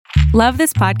Love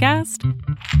this podcast?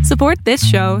 Support this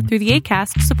show through the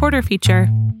Acast supporter feature.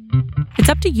 It's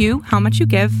up to you how much you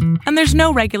give, and there's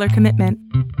no regular commitment.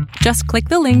 Just click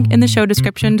the link in the show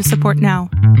description to support now.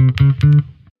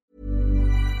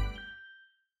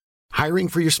 Hiring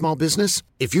for your small business?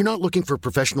 If you're not looking for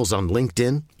professionals on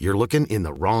LinkedIn, you're looking in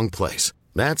the wrong place.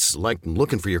 That's like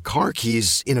looking for your car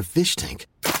keys in a fish tank.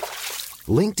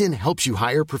 LinkedIn helps you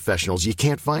hire professionals you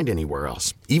can't find anywhere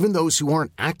else, even those who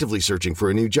aren't actively searching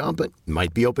for a new job but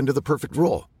might be open to the perfect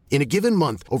role. In a given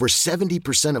month, over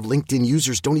 70% of LinkedIn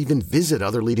users don't even visit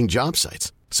other leading job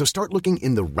sites. So start looking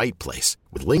in the right place.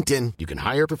 With LinkedIn, you can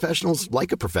hire professionals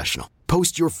like a professional.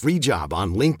 Post your free job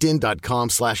on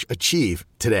linkedin.com/achieve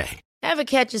today. Ever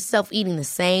catch yourself eating the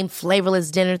same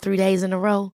flavorless dinner 3 days in a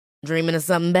row? Dreaming of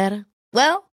something better?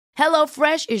 Well,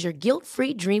 HelloFresh is your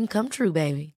guilt-free dream come true,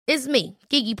 baby. It's me,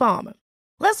 Keke Palmer.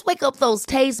 Let's wake up those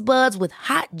taste buds with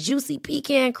hot, juicy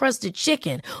pecan-crusted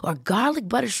chicken or garlic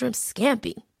butter shrimp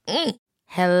scampi.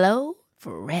 Hello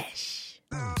Fresh.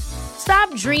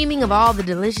 Stop dreaming of all the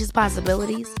delicious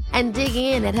possibilities and dig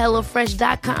in at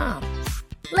HelloFresh.com.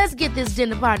 Let's get this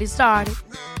dinner party started.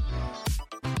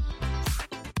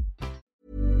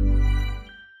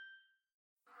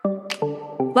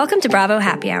 Welcome to Bravo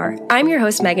Happy Hour. I'm your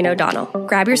host, Megan O'Donnell.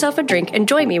 Grab yourself a drink and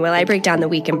join me while I break down the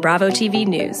week in Bravo TV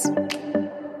news.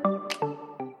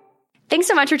 Thanks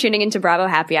so much for tuning into Bravo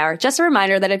Happy Hour. Just a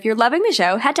reminder that if you're loving the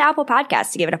show, head to Apple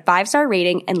Podcasts to give it a 5-star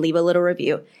rating and leave a little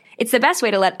review. It's the best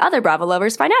way to let other Bravo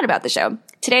lovers find out about the show.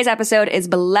 Today's episode is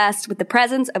blessed with the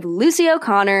presence of Lucy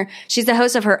O'Connor. She's the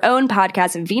host of her own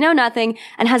podcast, Vino Nothing,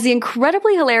 and has the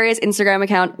incredibly hilarious Instagram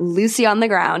account, Lucy on the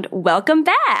Ground. Welcome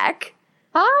back.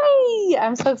 Hi!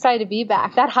 I'm so excited to be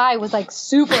back. That high was like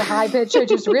super high pitch. I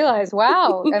just realized,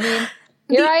 wow. I mean,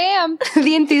 here I am.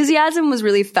 The enthusiasm was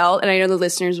really felt, and I know the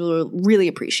listeners will really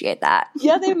appreciate that.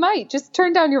 Yeah, they might. Just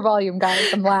turn down your volume,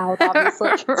 guys. I'm loud, obviously.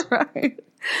 Right.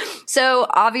 So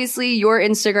obviously your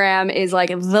Instagram is like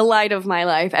the light of my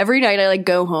life. Every night I like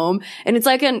go home and it's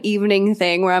like an evening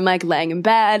thing where I'm like laying in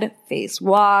bed, face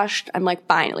washed. I'm like,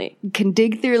 finally can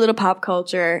dig through a little pop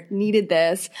culture. Needed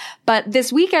this. But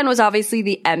this weekend was obviously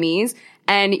the Emmys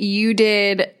and you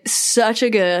did such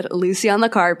a good Lucy on the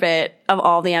carpet of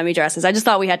all the Emmy dresses. I just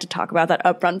thought we had to talk about that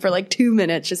up front for like 2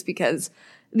 minutes just because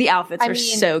the outfits were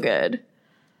so good.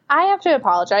 I have to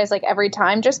apologize like every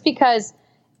time just because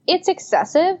it's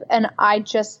excessive, and I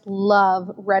just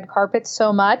love red carpets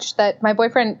so much that my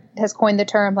boyfriend has coined the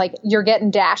term, like, you're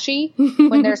getting dashy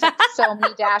when there's like, so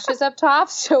many dashes up top.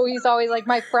 So he's always like,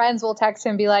 my friends will text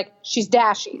him and be like, she's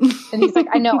dashy. And he's like,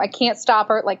 I know, I can't stop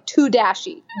her. Like, too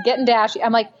dashy, getting dashy.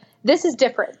 I'm like, this is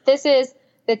different.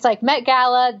 It's like Met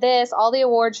Gala, all the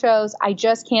award shows. I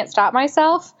just can't stop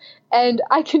myself. And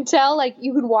I can tell, like,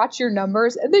 you can watch your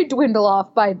numbers and they dwindle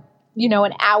off by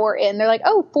an hour in. They're like,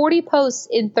 40 posts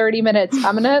in 30 minutes.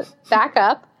 I'm going to back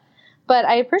up. But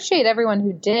I appreciate everyone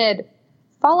who did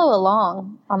follow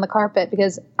along on the carpet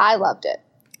because I loved it.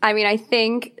 I mean, I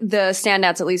think the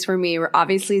standouts, at least for me, were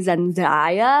obviously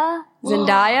Zendaya.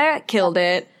 Zendaya killed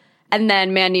it. And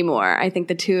then Mandy Moore. I think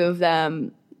the two of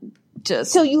them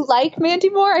just... So you like Mandy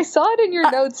Moore? I saw it in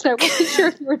your notes and I wasn't sure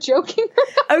if you were joking or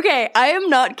not. Okay, I am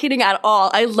not kidding at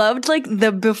all. I loved like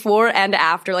the before and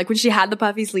after, like when she had the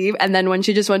puffy sleeve and then when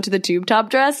she just went to the tube top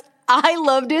dress. I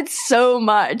loved it so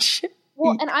much.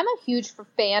 Well, and I'm a huge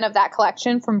fan of that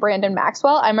collection from Brandon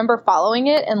Maxwell. I remember following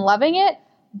it and loving it,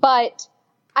 but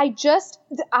I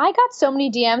got so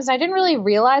many DMs and I didn't really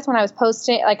realize when I was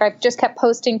posting, like I just kept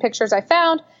posting pictures I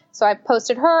found. So I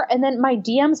posted her and then my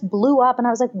DMs blew up and I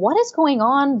was like, what is going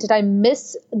on? Did I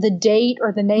miss the date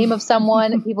or the name of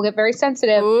someone? People get very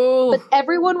sensitive. Ooh. But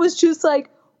everyone was just like,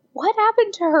 what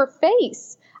happened to her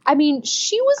face? I mean,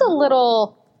 she was a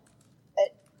little...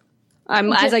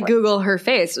 as I Google her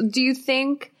face, do you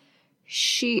think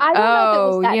she... I don't know if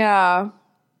it was that, yeah.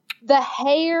 The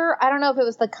hair, I don't know if it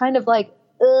was the kind of like,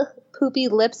 poopy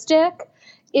lipstick.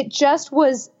 It just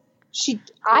was...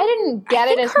 I didn't get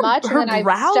it as much, and then I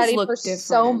studied for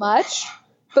so much.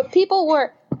 But people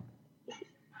were...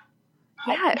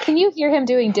 Yeah. Can you hear him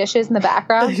doing dishes in the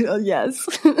background? Yes.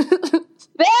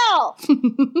 Bill!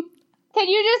 Can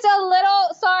you just a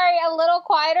little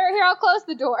quieter? Here, I'll close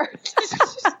the door.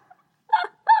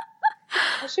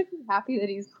 I should be happy that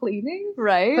he's cleaning.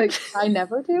 Right. Like, I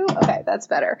never do. Okay, that's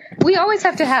better. We always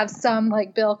have to have some,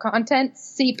 like, Bill content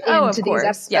seep into these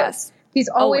episodes. Yes. He's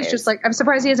always just like, I'm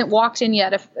surprised he hasn't walked in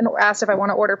yet and asked if I want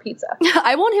to order pizza.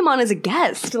 I want him on as a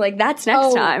guest. Like, that's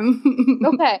next time.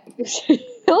 Okay.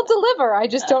 He'll deliver. I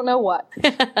just don't know what.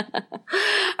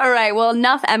 All right. Well,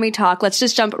 enough Emmy talk. Let's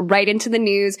just jump right into the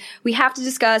news. We have to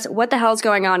discuss what the hell's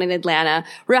going on in Atlanta.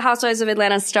 Real Housewives of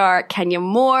Atlanta star Kenya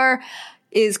Moore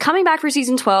is coming back for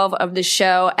season 12 of the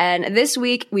show. And this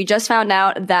week, we just found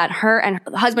out that her and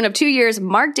her husband of 2 years,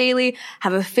 Mark Daly,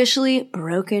 have officially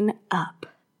broken up.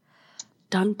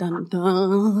 Dun, dun,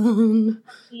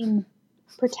 dun.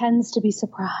 Pretends to be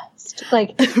surprised.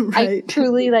 Like, Right. I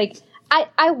truly, like,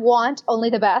 I want only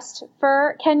the best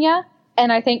for Kenya.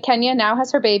 And I think Kenya now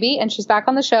has her baby and she's back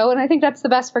on the show. And I think that's the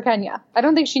best for Kenya. I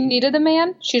don't think she needed the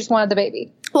man. She just wanted the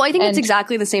baby. Well, I think it's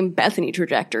exactly the same Bethany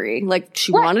trajectory. Like,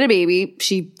 she wanted a baby.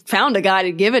 She found a guy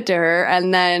to give it to her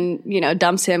and then, you know,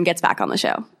 dumps him, gets back on the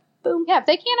show. Boom. Yeah, if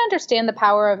they can't understand the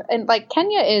power of, and like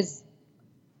Kenya is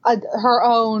her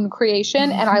own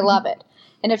creation and I love it.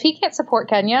 And if he can't support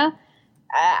Kenya,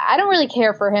 I don't really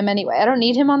care for him anyway. I don't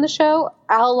need him on the show.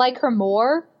 I'll like her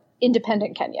more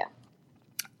independent Kenya.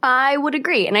 I would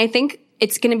agree. And I think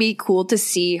it's going to be cool to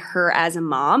see her as a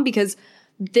mom because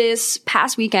this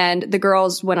past weekend, the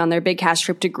girls went on their big cast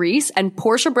trip to Greece and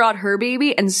Portia brought her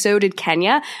baby and so did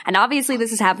Kenya. And obviously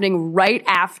this is happening right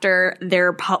after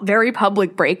their very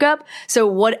public breakup. So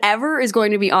whatever is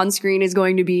going to be on screen is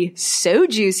going to be so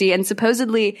juicy. And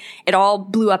supposedly it all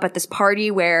blew up at this party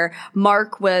where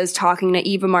Mark was talking to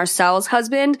Eva Marcel's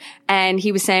husband and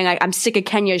he was saying, I'm sick of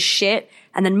Kenya's shit.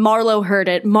 And then Marlo heard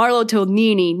it. Marlo told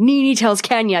Nene. Nene tells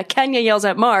Kenya. Kenya yells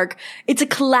at Mark. It's a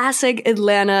classic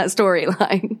Atlanta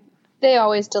storyline. They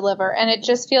always deliver. And it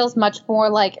just feels much more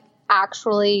like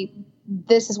actually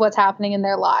this is what's happening in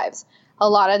their lives. A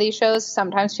lot of these shows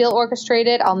sometimes feel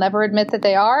orchestrated. I'll never admit that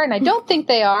they are. And I don't think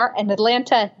they are. And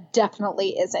Atlanta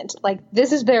definitely isn't. Like,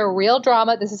 this is their real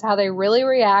drama. This is how they really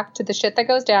react to the shit that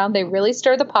goes down. They really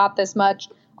stir the pot this much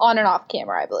on and off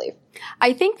camera, I believe.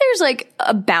 I think there's like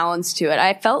a balance to it.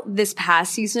 I felt this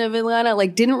past season of Atlanta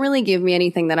like didn't really give me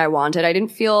anything that I wanted. I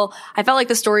felt like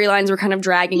the storylines were kind of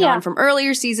dragging on from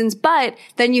earlier seasons, but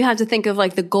then you have to think of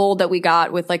like the gold that we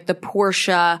got with like the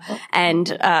Portia and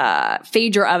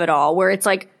Phaedra of it all, where it's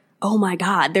like, oh my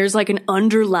God, there's like an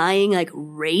underlying like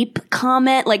rape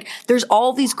comment. Like there's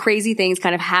all these crazy things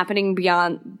kind of happening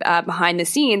behind the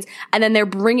scenes. And then they're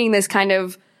bringing this kind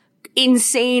of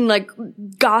insane like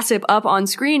gossip up on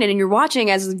screen and you're watching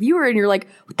as a viewer and you're like,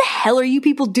 what the hell are you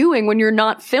people doing when you're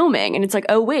not filming? And it's like,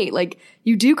 oh wait, like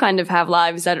you do kind of have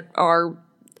lives that are,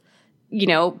 you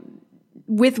know,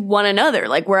 with one another.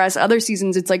 Like whereas other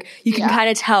seasons it's like you can kind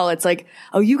of tell it's like,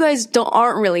 oh, you guys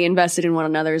aren't really invested in one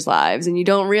another's lives and you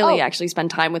don't really actually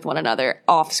spend time with one another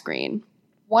off screen.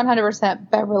 100%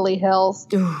 Beverly Hills.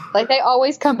 Like they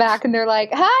always come back and they're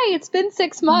like, hi, it's been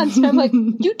 6 months. And I'm like,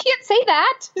 you can't say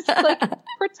that. It's like,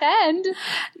 pretend.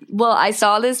 Well, I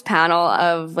saw this panel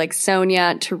of like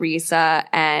Sonia, Teresa,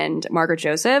 and Margaret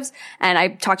Josephs, and I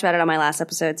talked about it on my last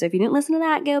episode. So if you didn't listen to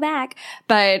that, go back.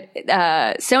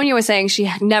 But Sonia was saying she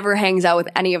never hangs out with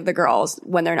any of the girls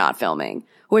when they're not filming,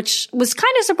 which was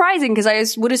kind of surprising because I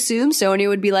would assume Sonia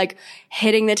would be like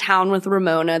hitting the town with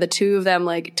Ramona, the two of them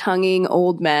like tonguing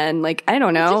old men, like, I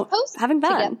don't know, having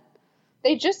fun. Together.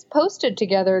 They just posted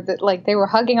together that like they were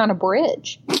hugging on a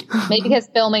bridge. Maybe because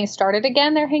filming started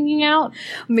again, they're hanging out.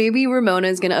 Maybe Ramona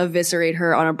is going to eviscerate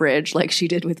her on a bridge like she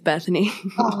did with Bethany.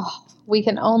 Oh, we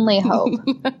can only hope.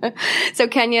 So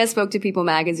Kenya spoke to People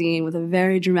magazine with a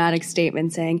very dramatic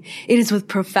statement saying, "It is with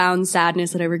profound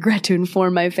sadness that I regret to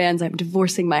inform my fans I'm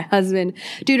divorcing my husband.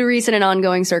 Due to recent and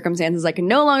ongoing circumstances, I can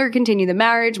no longer continue the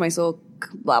marriage. My sole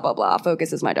blah, blah, blah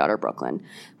focus is my daughter, Brooklyn.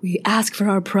 We ask for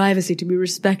our privacy to be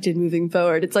respected moving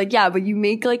forward." It's like, yeah, but you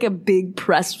make like a big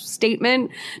press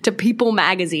statement to People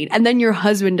magazine and then your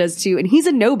husband does too. And he's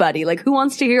a nobody. Like, who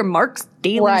wants to hear Mark's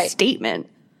daily statement?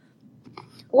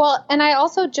 Well, and I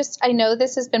also I know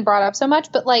this has been brought up so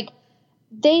much, but like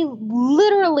they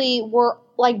literally were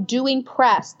like doing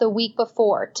press the week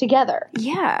before together.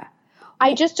 Yeah.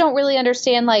 I just don't really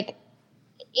understand, like,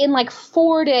 in like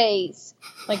 4 days,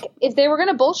 like if they were going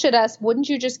to bullshit us, wouldn't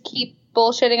you just keep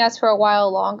bullshitting us for a while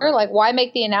longer? Like, why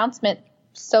make the announcement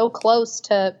so close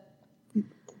to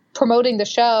promoting the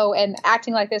show and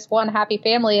acting like this one happy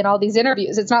family in all these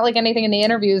interviews? It's not like anything in the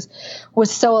interviews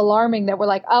was so alarming that we're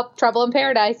like, oh, trouble in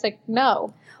paradise. Like,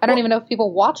 no. I don't even know if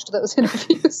people watched those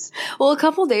interviews. Well, a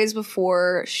couple days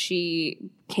before she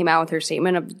came out with her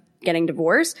statement of getting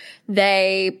divorced,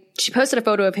 she posted a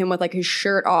photo of him with like his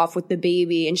shirt off with the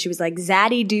baby, and she was like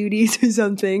zaddy duties or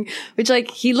something, which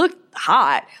like he looked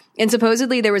hot. And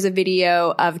supposedly there was a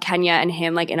video of Kenya and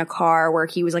him like in a car where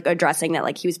he was like addressing that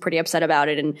like he was pretty upset about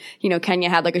it, and you know Kenya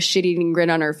had like a shit-eating grin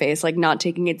on her face, like not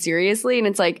taking it seriously. And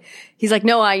it's like he's like,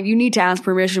 no, you need to ask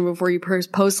permission before you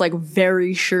post like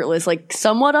very shirtless, like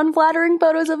somewhat unflattering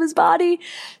photos of his body.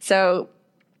 So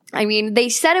I mean, they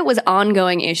said it was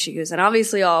ongoing issues, and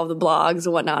obviously all of the blogs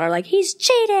and whatnot are like, he's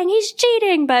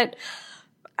cheating. But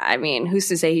I mean, who's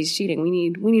to say he's cheating? We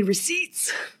need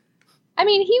receipts. I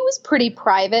mean, he was pretty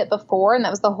private before, and that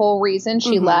was the whole reason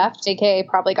she left, aka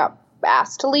probably got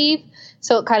asked to leave.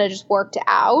 So it kind of just worked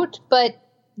out. But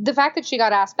the fact that she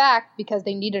got asked back because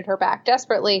they needed her back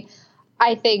desperately,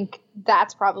 I think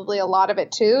that's probably a lot of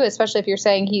it too, especially if you're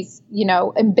saying he's, you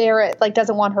know, embarrassed, like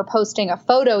doesn't want her posting a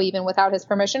photo even without his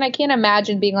permission. I can't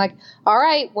imagine being like, all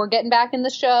right, we're getting back in the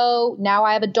show. Now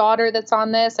I have a daughter that's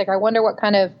on this. Like, I wonder what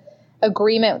kind of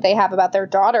agreement they have about their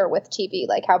daughter with TV,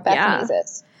 like how Bethany's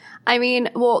is. I mean,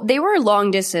 well, they were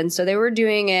long distance, so they were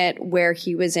doing it where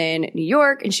he was in New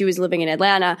York and she was living in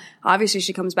Atlanta. Obviously,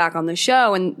 she comes back on the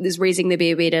show and is raising the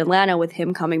baby in Atlanta with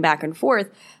him coming back and forth.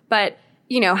 But,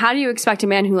 you know, how do you expect a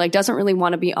man who, like, doesn't really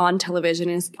want to be on television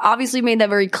and has obviously made that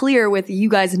very clear with you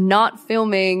guys not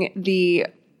filming the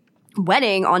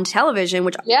wedding on television,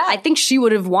 which I think she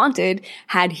would have wanted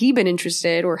had he been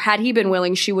interested, or had he been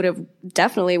willing, she would have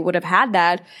had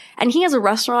that. And he has a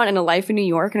restaurant and a life in New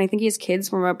York, and I think he has kids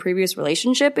from a previous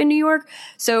relationship in New York.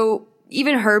 So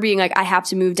even her being like, I have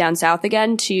to move down south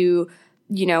again to,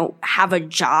 you know, have a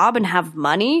job and have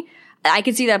money, I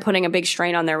could see that putting a big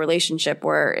strain on their relationship,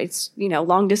 where it's, you know,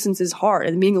 long distance is hard,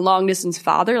 and being a long distance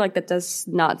father, like, that does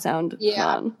not sound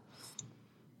fun.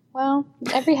 Well,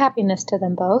 every happiness to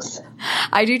them both.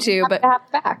 I do too, but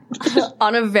back.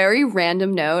 On a very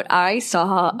random note, I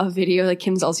saw a video that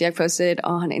Kim Zolciak posted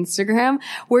on Instagram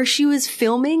where she was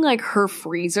filming like her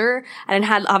freezer, and it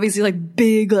had obviously like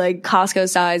big like Costco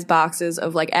sized boxes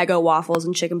of like Eggo waffles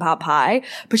and chicken pot pie,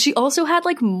 but she also had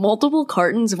like multiple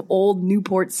cartons of old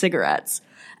Newport cigarettes.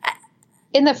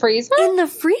 In the freezer? In the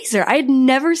freezer. I had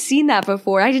never seen that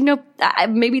before. I didn't know,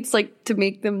 maybe it's like to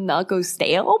make them not go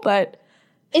stale, but...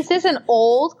 Is this an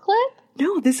old clip?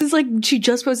 No, this is like, she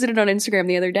just posted it on Instagram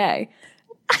the other day.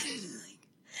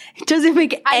 It doesn't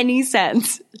make any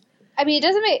sense. I mean, it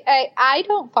doesn't make, I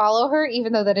don't follow her,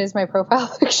 even though that is my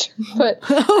profile picture, but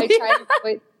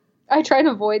I try to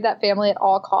avoid that family at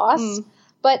all costs.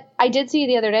 But I did see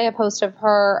the other day a post of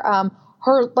her,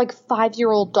 her like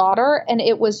 5-year-old daughter, and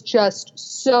it was just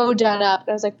so done up.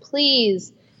 I was like,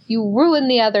 please, you ruined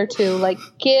the other two. Like,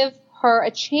 give her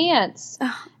a chance.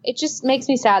 It just makes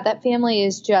me sad. That family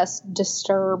is just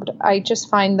disturbed. I just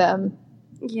find them.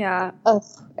 Yeah.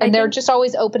 And they're just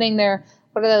always opening their,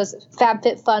 what are those,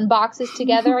 FabFitFun boxes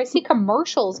together. I see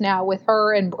commercials now with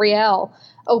her and Brielle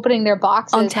opening their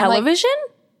boxes. On television?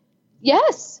 Like,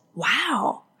 yes.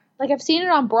 Wow. Like, I've seen it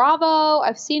on Bravo.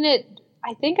 I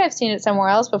think I've seen it somewhere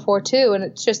else before too. And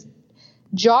it's just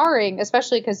jarring,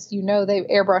 especially because, you know, they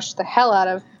airbrushed the hell out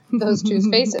of those two's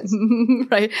faces.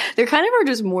 Right. They're kind of are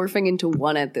just morphing into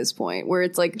one at this point, where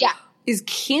it's like, is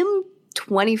Kim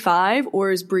 25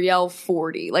 or is Brielle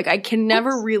 40? Like, I can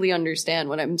never really understand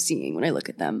what I'm seeing when I look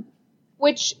at them.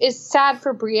 Which is sad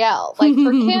for Brielle. Like,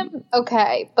 for Kim,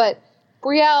 okay. But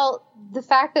Brielle, the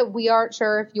fact that we aren't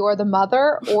sure if you're the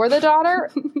mother or the daughter,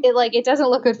 it doesn't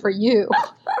look good for you.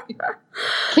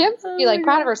 Kim should be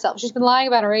proud of herself. She's been lying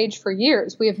about her age for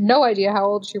years. We have no idea how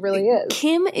old she really is.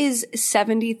 Kim is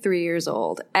 73 years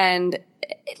old, and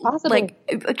possibly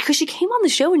because she came on the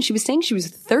show and she was saying she was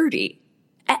 30.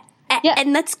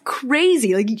 And that's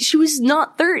crazy. Like, she was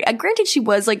not 30. Granted, she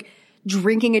was like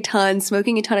drinking a ton,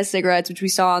 smoking a ton of cigarettes, which we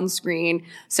saw on screen.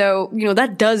 So, you know,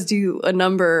 that does do a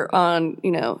number on,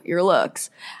 you know, your looks.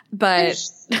 But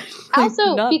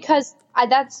also because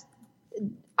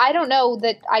I don't know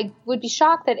that I would be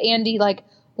shocked that Andy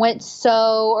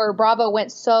or Bravo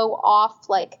went so off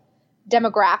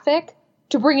demographic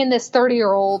to bring in this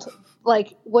 30-year-old.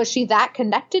 Like, was she that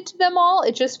connected to them all?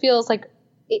 It just feels like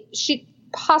she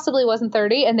possibly wasn't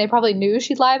 30, and they probably knew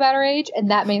she'd lie about her age,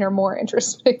 and that made her more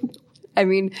interesting. I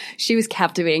mean, she was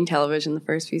captivating television the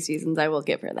first few seasons. I will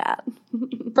give her that.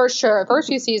 For sure. First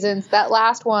few seasons, that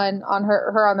last one on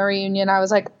her on the reunion, I was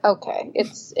like, okay,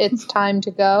 it's time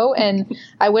to go. And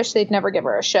I wish they'd never give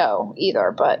her a show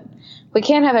either, but We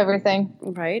can't have everything.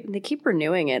 Right? They keep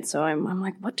renewing it. So I'm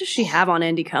like, what does she have on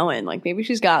Andy Cohen? Like, maybe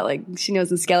she's got, like, she knows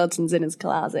the skeletons in his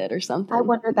closet or something. I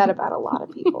wonder that about a lot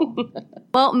of people.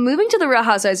 Well, moving to the Real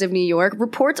Housewives of New York,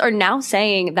 reports are now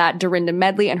saying that Dorinda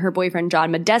Medley and her boyfriend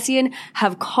John Medesian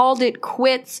have called it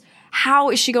quits.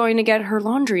 How is she going to get her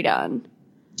laundry done?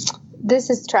 This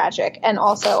is tragic. And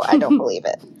also, I don't believe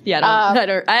it. Yeah,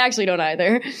 I actually don't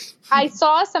either. I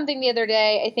saw something the other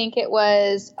day. I think it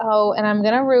was, and I'm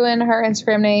going to ruin her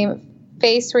Instagram name,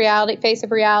 Face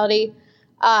of Reality.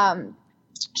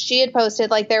 She had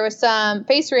posted, like, there was some,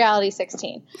 Face Reality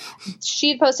 16. She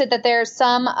had posted that there's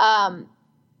some,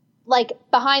 like,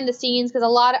 behind the scenes, because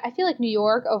I feel like New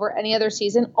York over any other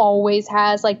season always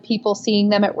has, like, people seeing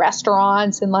them at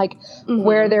restaurants and, like,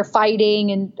 where they're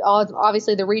fighting. And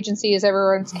obviously the Regency is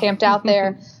everyone's camped out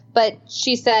there. But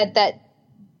she said that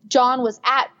John was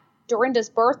at Dorinda's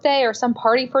birthday or some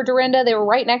party for Dorinda. They were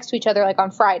right next to each other, like, on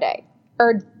Friday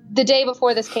or the day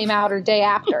before this came out or day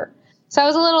after. So I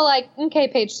was a little like, okay,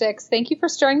 Page Six, thank you for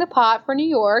stirring the pot for New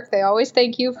York. They always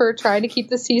thank you for trying to keep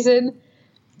the season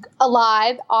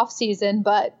alive off season,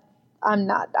 but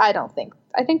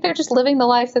I think they're just living the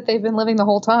life that they've been living the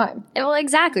whole time. Well,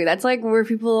 exactly. That's like where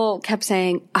people kept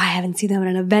saying, I haven't seen them at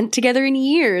an event together in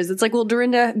years. It's like, well,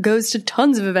 Dorinda goes to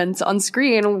tons of events on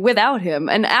screen without him.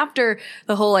 And after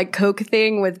the whole, like, Coke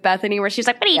thing with Bethany, where she's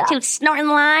like, what are you two, snorting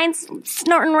lines,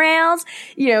 snorting rails?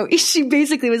 You know, she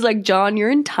basically was like, John,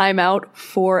 you're in timeout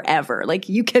forever. Like,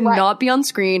 you cannot be on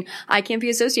screen. I can't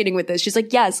be associating with this. She's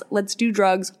like, yes, let's do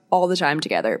drugs all the time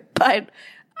together. But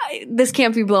this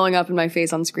can't be blowing up in my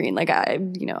face on screen. Like, I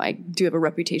do have a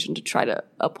reputation to try to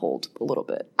uphold a little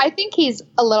bit. I think he's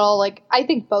a little, like, I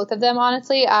think both of them,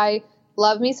 honestly. I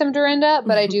love me some Dorinda,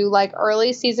 but I do like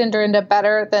early season Dorinda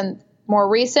better than more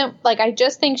recent. Like, I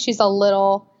just think she's a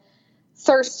little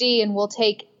thirsty and will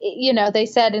take, they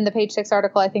said in the Page Six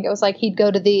article, I think it was like he'd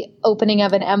go to the opening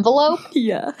of an envelope.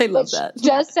 Yeah, I love that.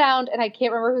 Does sound, and I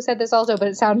can't remember who said this also, but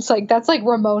it sounds like that's like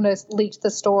Ramona leaked the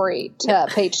story to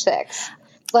Page Six.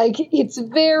 Like, it's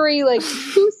very, like,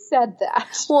 who said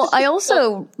that? Well, I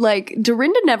also, like,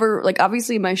 Dorinda never, like,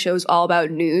 obviously my show's all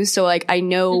about news, so, like, I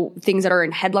know things that are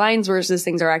in headlines versus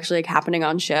things that are actually, like, happening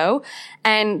on show.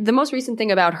 And the most recent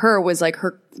thing about her was, like,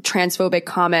 her transphobic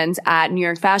comments at New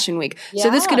York Fashion Week. Yeah. So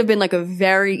this could have been, like, a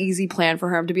very easy plan for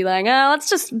her to be like, let's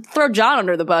just throw John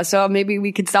under the bus, so maybe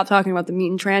we could stop talking about the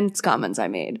mean trans comments I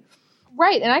made.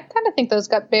 Right, and I kind of think those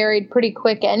got buried pretty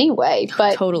quick anyway,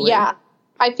 but totally. Yeah.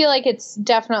 I feel like it's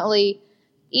definitely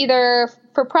either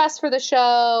for press for the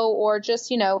show or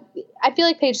just, I feel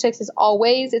like Page Six is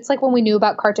always, it's like when we knew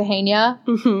about Cartagena,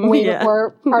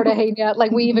 before Cartagena,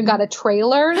 like we even got a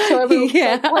trailer. So everyone's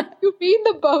like, what do you mean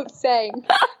the boat sank?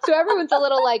 So everyone's a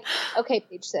little like, okay,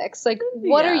 Page Six, like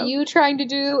what are you trying to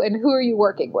do and who are you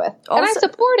working with? Also, and I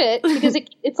support it because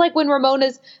it's like when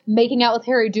Ramona's making out with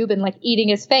Harry Dubin, like eating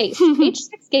his face. Page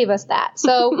Six gave us that.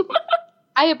 So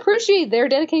I appreciate their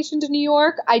dedication to New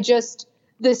York.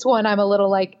 This one, I'm a little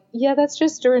like, yeah, that's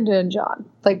just Dorinda and John.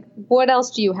 Like, what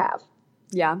else do you have?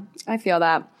 Yeah, I feel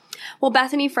that. Well,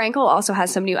 Bethany Frankel also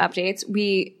has some new updates.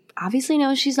 We obviously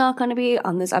know she's not going to be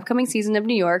on this upcoming season of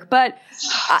New York, but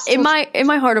in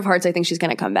my heart of hearts, I think she's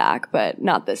going to come back, but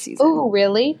not this season. Oh,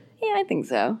 really? Yeah, I think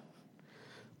so.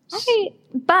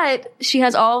 But she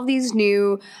has all of these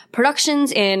new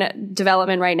productions in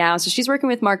development right now. So she's working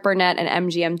with Mark Burnett and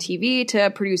MGM TV to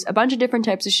produce a bunch of different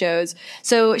types of shows.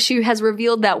 So she has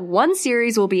revealed that one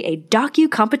series will be a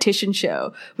docu-competition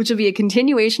show, which will be a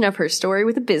continuation of her story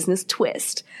with a business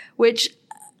twist. Which,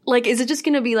 like, is it just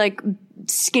going to be like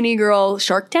Skinny Girl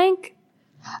Shark Tank?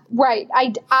 Right.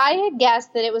 I had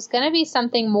guessed that it was going to be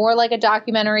something more like a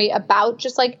documentary about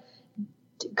just like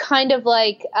kind of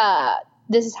like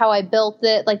This Is How I Built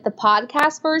It, like the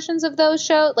podcast versions of those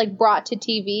shows, like brought to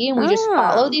TV, and we just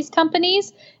follow these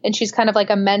companies, and she's kind of like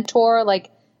a mentor,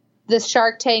 like the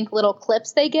Shark Tank little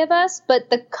clips they give us. But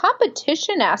the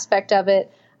competition aspect of it,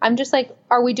 I'm just like,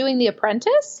 are we doing The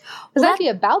Apprentice? Because that'd be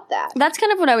about that. That's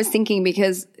kind of what I was thinking,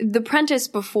 because The Apprentice,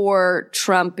 before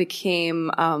Trump became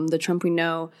the Trump we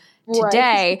know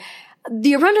today, right.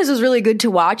 The Apprentice was really good to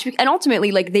watch, and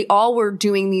ultimately, like, they all were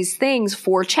doing these things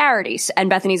for charities, and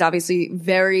Bethany's obviously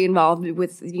very involved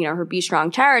with, her Be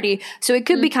Strong charity, so it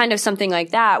could be kind of something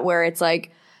like that, where it's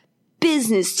like,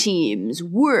 business teams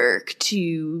work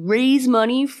to raise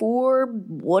money for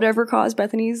whatever cause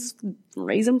Bethany's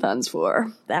raising funds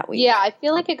for that week. Yeah, I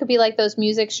feel like it could be like those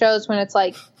music shows when it's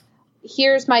like,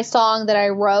 here's my song that I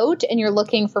wrote, and you're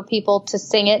looking for people to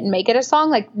sing it and make it a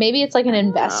song. Like, maybe it's like an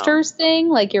investors thing,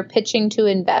 like you're pitching to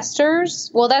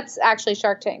investors. Well, that's actually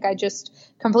Shark Tank. I just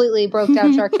completely broke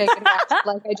down Shark Tank and acted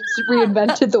like I just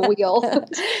reinvented the wheel.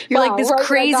 You're Wow, like this right when I got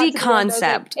crazy to the end, I was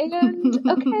concept. like, and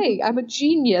okay, I'm a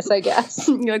genius, I guess.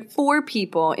 You're like 4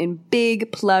 people in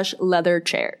big plush leather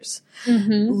chairs,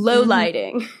 low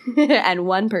lighting, and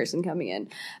 1 person coming in.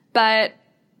 But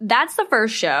that's the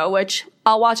first show, which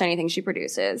I'll watch anything she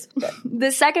produces.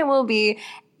 The second will be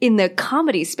in the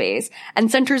comedy space and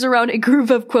centers around a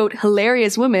group of, quote,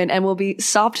 hilarious women and will be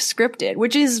soft scripted,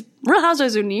 which is Real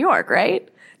Housewives of New York, right?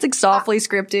 It's like softly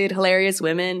scripted, hilarious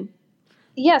women.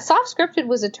 Yeah, soft scripted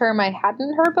was a term I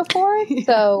hadn't heard before,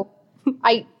 so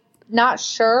I'm not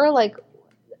sure, like,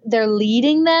 they're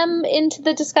leading them into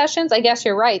the discussions. I guess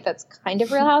you're right. That's kind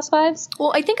of Real Housewives.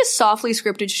 Well, I think a softly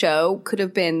scripted show could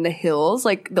have been The Hills,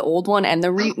 like the old one and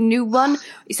the new one.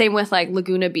 Same with like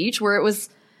Laguna Beach, where it was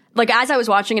like, as I was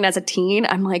watching it as a teen,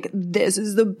 I'm like, this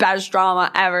is the best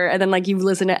drama ever. And then like you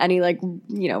listen to any like,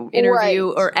 you know, interview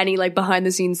or any like behind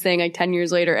the scenes thing like 10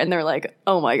 years later and they're like,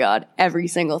 oh my God, every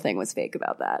single thing was fake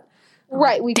about that.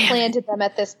 Right. We planted them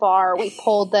at this bar. We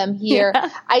pulled them here. Yeah.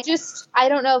 I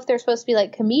don't know if they're supposed to be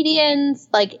like comedians,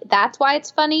 like that's why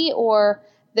it's funny, or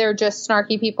they're just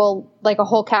snarky people, like a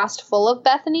whole cast full of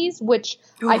Bethany's, which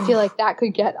I feel like that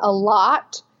could get a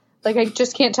lot. Like, I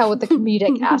just can't tell what the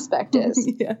comedic aspect is.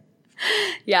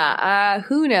 Yeah.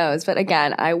 Who knows? But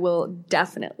again, I will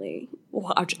definitely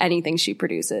watch anything she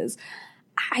produces.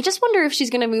 I just wonder if she's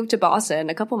going to move to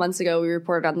Boston. A couple months ago, we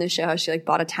reported on this show how she like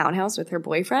bought a townhouse with her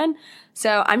boyfriend.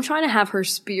 So I'm trying to have her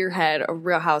spearhead a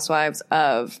Real Housewives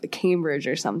of Cambridge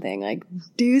or something. Like,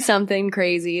 do something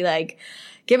crazy. Like,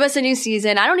 give us a new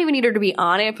season. I don't even need her to be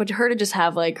on it, but her to just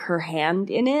have like her hand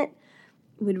in it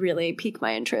would really pique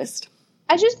my interest.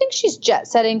 I just think she's jet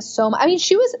setting so much. I mean,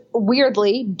 she was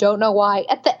weirdly, don't know why,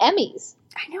 at the Emmys.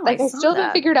 I know. Like, I still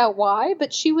haven't figured out why,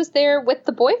 but she was there with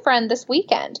the boyfriend this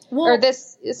weekend or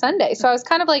this Sunday. So I was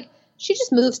kind of like, she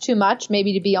just moves too much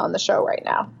maybe to be on the show right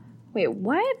now. Wait,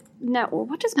 what? No,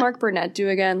 what does Mark Burnett do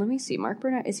again? Let me see. Mark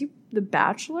Burnett, is he The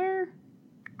Bachelor?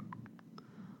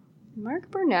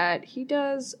 Mark Burnett, he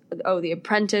does, The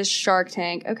Apprentice, Shark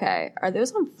Tank. Okay. Are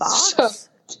those on Fox?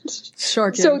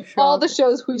 Shark Tank. So all the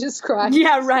shows we described.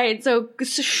 Yeah, right. So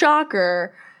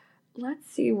shocker. Let's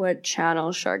see what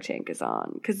channel Shark Tank is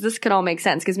on, because this could all make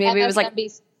sense. Because maybe it was like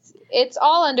NBC. It's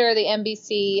all under the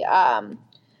NBC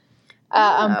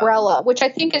umbrella, which I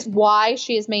think is why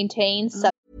she has maintained.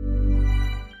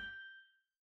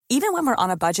 Even when we're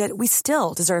on a budget, we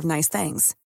still deserve nice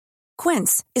things.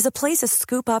 Quince is a place to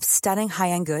scoop up stunning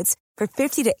high-end goods for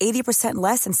 50 to 80%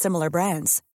 less than similar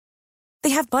brands.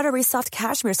 They have buttery soft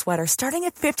cashmere sweaters starting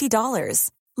at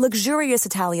 $50, luxurious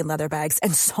Italian leather bags,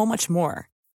 and so much more.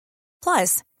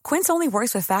 Plus, Quince only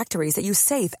works with factories that use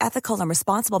safe, ethical, and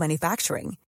responsible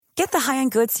manufacturing. Get the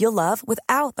high-end goods you'll love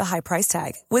without the high price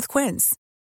tag with Quince.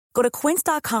 Go to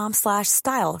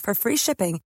quince.com/style for free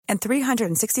shipping and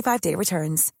 365-day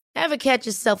returns. Ever catch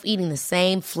yourself eating the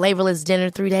same flavorless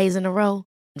dinner 3 days in a row?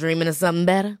 Dreaming of something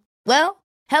better? Well,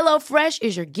 HelloFresh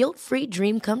is your guilt-free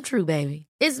dream come true, baby.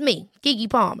 It's me, Keke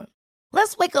Palmer.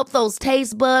 Let's wake up those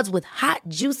taste buds with hot,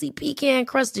 juicy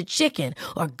pecan-crusted chicken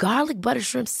or garlic butter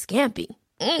shrimp scampi.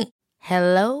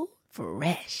 Hello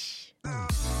Fresh.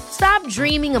 Stop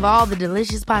dreaming of all the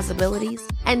delicious possibilities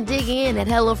and dig in at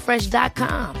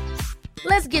HelloFresh.com.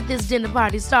 Let's get this dinner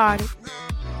party started.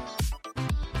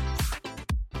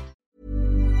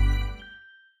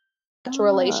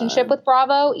 Relationship with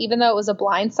Bravo, even though it was a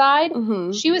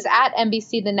blindside. She was at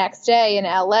NBC the next day in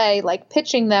LA, like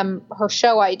pitching them her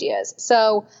show ideas.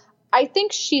 So I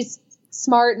think she's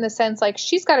smart in the sense, like,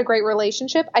 she's got a great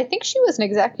relationship. I think she was an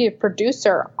executive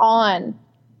producer on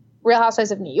Real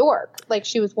Housewives of New York. Like,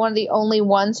 she was one of the only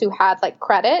ones who had like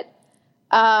credit.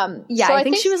 Yeah, so I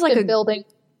think she was like a building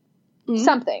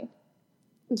something.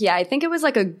 Yeah, I think it was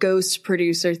like a ghost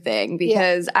producer thing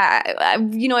because I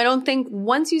don't think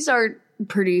once you start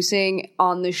producing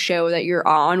on the show that you're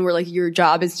on, where like your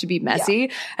job is to be messy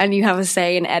and you have a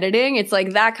say in editing, it's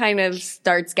like that kind of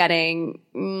starts getting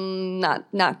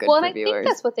not good for I viewers. think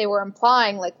that's what they were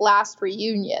implying, like last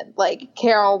reunion. Like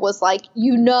Carol was like,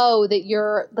 that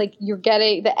you're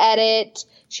getting the edit.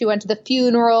 She went to the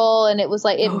funeral and it was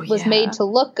like, it was made to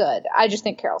look good. I just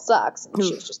think Carol sucks. And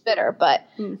she was just bitter. But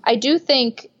I do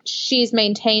think she's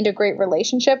maintained a great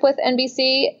relationship with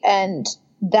NBC, and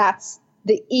that's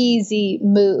the easy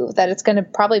move, that it's going to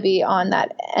probably be on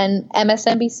that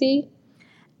MSNBC.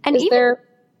 And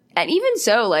even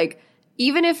so, like,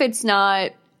 even if it's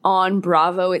not on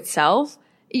Bravo itself,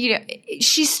 you know,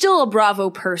 she's still a Bravo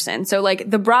person. So like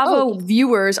the Bravo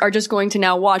viewers are just going to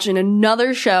now watch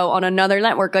another show on another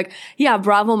network. Like, yeah,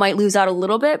 Bravo might lose out a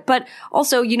little bit, but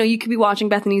also, you know, you could be watching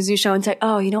Bethany's new show and say,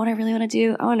 oh, you know what I really want to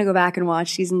do? I want to go back and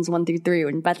watch seasons 1 through 3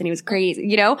 when Bethany was crazy,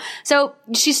 you know? So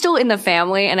she's still in the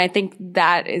family. And I think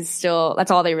that's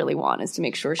all they really want, is to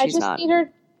make sure she's not.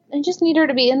 I just need her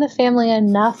to be in the family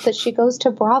enough that she goes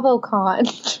to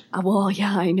BravoCon. Well,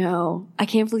 yeah, I know. I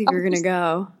can't believe you're going to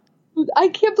go. I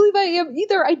can't believe I am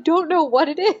either. I don't know what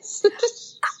it is.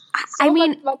 I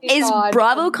mean, is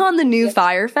BravoCon the new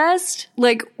Fyre Fest?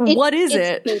 Like, what is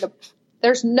it?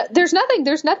 There's nothing.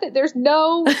 There's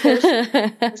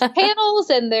panels,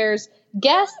 and there's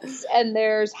guests, and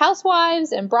there's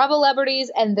housewives and Bravo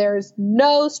celebrities, and there's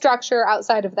no structure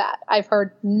outside of that. I've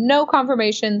heard no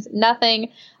confirmations,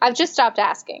 nothing. I've just stopped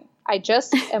asking. I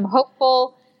just am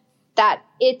hopeful that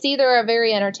it's either a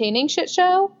very entertaining shit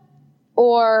show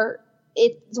or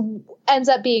it ends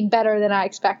up being better than I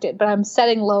expected. But I'm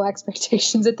setting low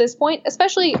expectations at this point,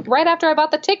 especially right after I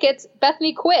bought the tickets.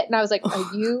 Bethany quit, and I was like,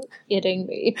 are you kidding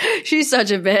me? She's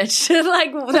such a bitch.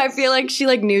 Like, I feel like she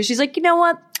like knew. She's like, you know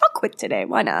what? I'll quit today.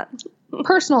 Why not?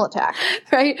 Personal attack.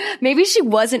 Right? Maybe she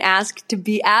wasn't asked to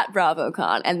be at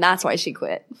BravoCon, and that's why she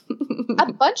quit.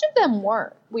 A bunch of them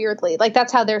weren't, weirdly. Like,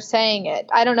 that's how they're saying it.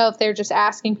 I don't know if they're just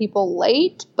asking people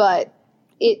late, but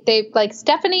like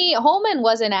Stephanie Holman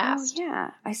wasn't asked. Oh, yeah.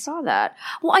 I saw that.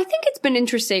 Well, I think it's been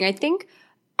interesting. I think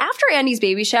after Andy's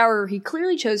baby shower, he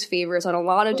clearly chose favorites on a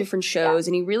lot of different shows,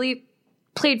 and he really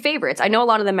played favorites. I know a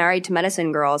lot of the Married to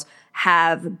Medicine girls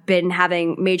have been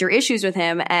having major issues with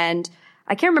him, and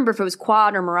I can't remember if it was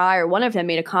Quad or Mariah or one of them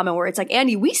made a comment where it's like,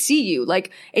 Andy, we see you.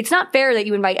 Like, it's not fair that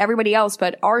you invite everybody else,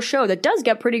 but our show that does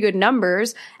get pretty good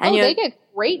numbers. And they get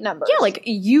great numbers. Yeah, like,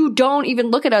 you don't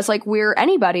even look at us like we're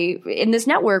anybody in this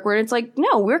network, where it's like,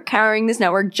 no, we're carrying this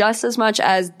network just as much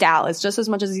as Dallas, just as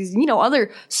much as these, you know,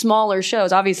 other smaller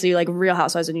shows. Obviously, like Real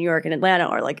Housewives of New York and Atlanta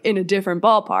are like in a different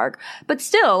ballpark, but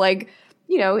still, like,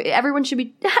 you know, everyone should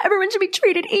be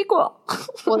treated equal.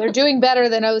 Well, they're doing better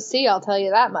than OC, I'll tell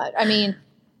you that much. I mean,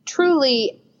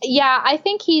 truly, yeah,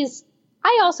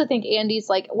 I also think Andy's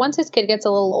like, once his kid gets a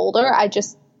little older, I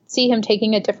just see him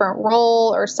taking a different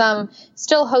role, or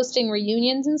still hosting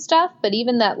reunions and stuff. But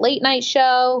even that late night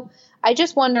show, I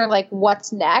just wonder like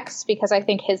what's next, because I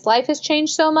think his life has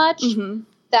changed so much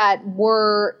that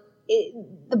the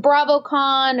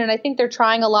BravoCon, and I think they're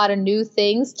trying a lot of new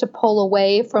things to pull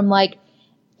away from like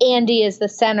Andy is the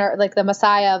center, like the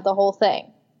messiah of the whole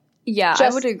thing. Yeah, just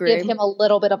I would agree. Give him a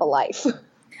little bit of a life.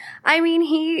 I mean,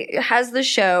 he has the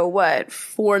show,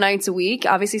 4 nights a week?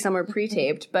 Obviously some are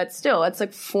pre-taped, but still, it's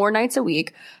like 4 nights a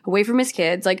week away from his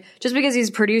kids. Like, just because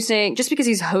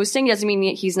he's hosting doesn't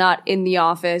mean he's not in the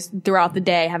office throughout the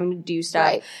day having to do stuff.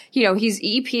 Right. You know, he's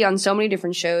EP on so many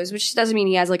different shows, which doesn't mean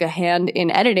he has like a hand in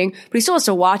editing, but he still has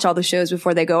to watch all the shows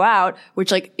before they go out,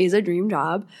 which like is a dream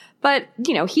job. But,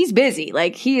 you know, he's busy.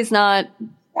 Like, he is not,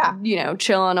 you know,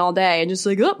 chilling all day and just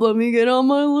like, oh, let me get on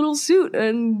my little suit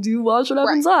and watch what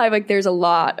happens live. Like, there's a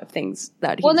lot of things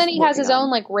that he's then he has his own,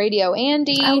 like, Radio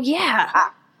Andy. Oh, yeah.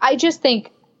 I just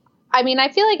think, I mean, I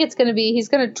feel like he's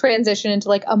going to transition into,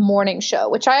 like, a morning show,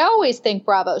 which I always think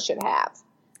Bravo should have.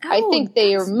 I think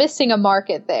they are missing a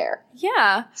market there.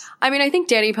 Yeah. I mean, I think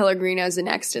Danny Pellegrino is the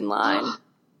next in line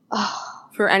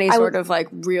for any sort of, like,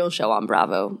 real show on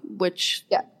Bravo, which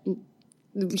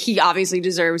he obviously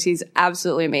deserves. He's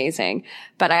absolutely amazing.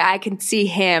 But I can see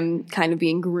him kind of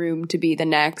being groomed to be the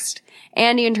next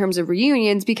Andy in terms of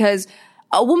reunions, because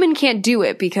a woman can't do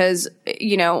it, because,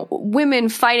 you know, women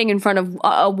fighting in front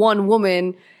of one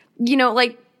woman, you know,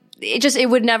 like,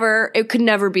 it could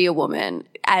never be a woman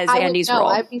as Andy's role.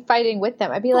 I'd be fighting with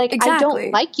them. I'd be like, I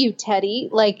don't like you, Teddy.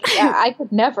 Like, I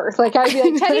could never. Like, I'd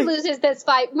be like, Teddy loses this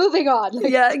fight. Moving on.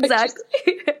 Like, yeah, exactly.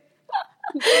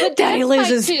 But Danny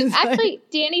loses. Actually,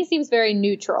 Danny seems very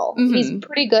neutral. He's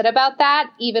pretty good about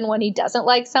that, even when he doesn't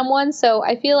like someone. So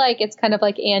I feel like it's kind of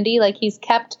like Andy. Like, he's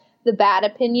kept the bad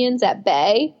opinions at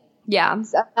bay. Yeah.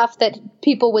 Enough that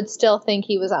people would still think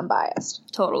he was unbiased.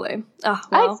 Totally. Oh,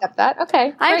 well, I accept that.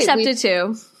 Okay. I accept it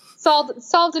too.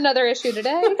 Solved another issue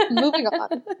today. Moving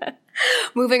on.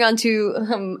 Moving on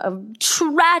to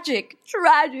tragic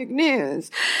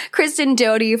news. Kristen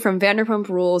Doute from Vanderpump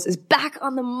Rules is back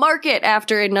on the market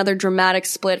after another dramatic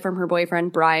split from her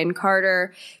boyfriend, Brian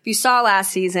Carter. If you saw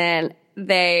last season,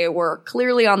 they were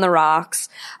clearly on the rocks,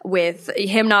 with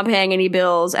him not paying any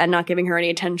bills and not giving her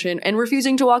any attention and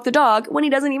refusing to walk the dog when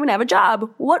he doesn't even have a job.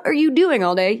 What are you doing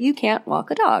all day? You can't walk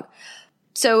a dog.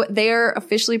 So they're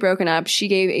officially broken up. She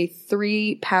gave a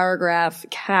 3-paragraph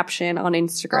caption on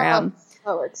Instagram.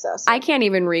 Oh, excessive. I can't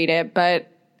even read it,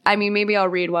 but I mean, maybe I'll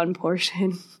read one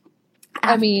portion.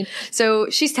 I mean, so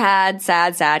she's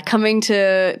sad, coming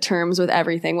to terms with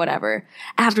everything, whatever.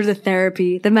 After the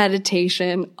therapy, the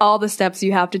meditation, all the steps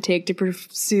you have to take to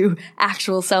pursue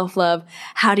actual self-love,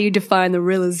 how do you define the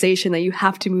realization that you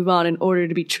have to move on in order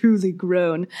to be truly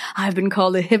grown? I've been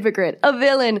called a hypocrite, a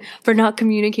villain for not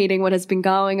communicating what has been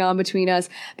going on between us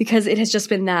because it has just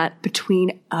been that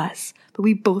between us. But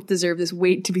we both deserve this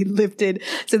weight to be lifted.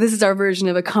 So this is our version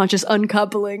of a conscious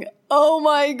uncoupling. Oh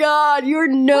my God, you're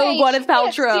no Gwyneth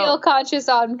Paltrow. Still conscious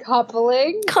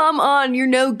uncoupling. Come on, you're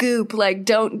no Goop. Like,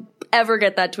 don't ever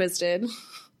get that twisted.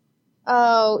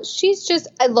 Oh, she's just,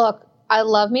 look, I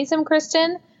love me some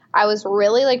Kristen. I was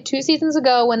really, like, 2 seasons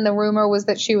ago when the rumor was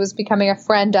that she was becoming a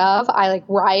friend of, I, like,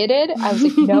 rioted. I was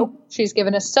like, nope, she's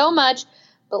given us so much.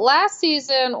 But last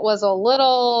season was a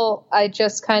little, I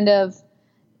just kind of,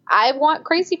 I want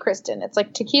crazy Kristen. It's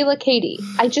like Tequila Katie.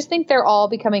 I just think they're all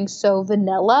becoming so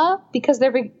vanilla because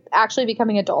they're actually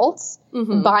becoming adults,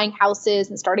 and buying houses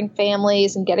and starting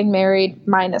families and getting married,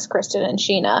 minus Kristen and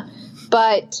Sheena.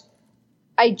 But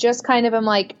I just kind of am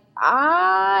like,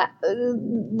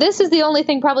 this is the only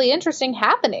thing probably interesting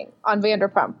happening on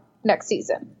Vanderpump next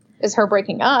season is her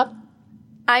breaking up.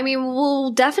 I mean,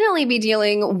 we'll definitely be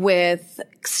dealing with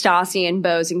Stassi and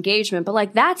Beau's engagement, but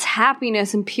like that's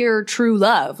happiness and pure true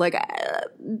love. Like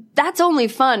that's only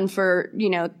fun for,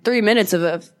 3 minutes of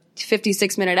a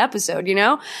 56-minute episode,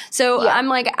 So yeah. I'm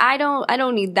like, I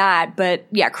don't need that. But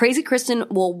yeah, Crazy Kristen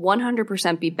will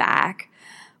 100% be back.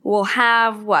 We'll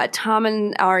have Tom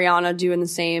and Ariana doing the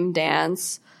same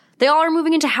dance. They all are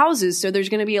moving into houses, so there's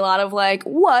going to be a lot of like,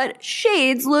 what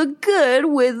shades look good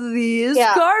with this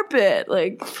carpet?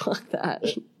 Like, fuck that.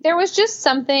 There was just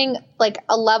something like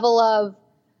a level of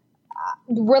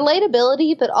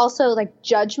relatability, but also like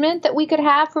judgment that we could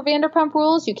have for Vanderpump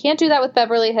Rules. You can't do that with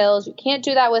Beverly Hills. You can't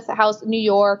do that with House New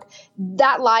York.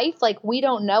 That life, like, we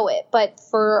don't know it. But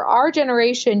for our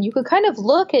generation, you could kind of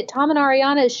look at Tom and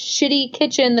Ariana's shitty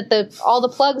kitchen that all the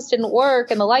plugs didn't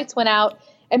work and the lights went out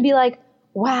and be like,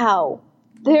 wow,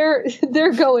 they're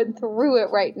going through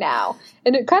it right now.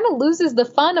 And it kind of loses the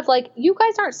fun of like, you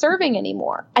guys aren't serving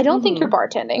anymore. I don't think you're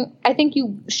bartending. I think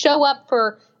you show up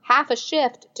for half a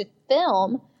shift to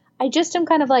film. I just am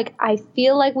kind of like, I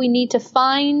feel like we need to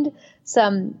find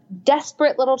some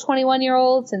desperate little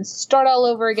 21-year-olds and start all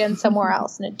over again somewhere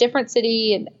else in a different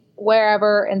city and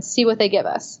wherever and see what they give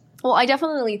us. Well, I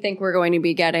definitely think we're going to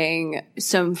be getting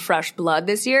some fresh blood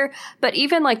this year. But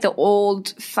even like the old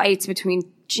fights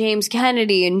between James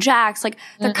Kennedy and Jax, like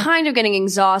they're kind of getting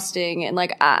exhausting. And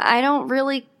like, I don't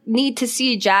really need to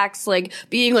see Jax like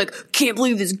being like, can't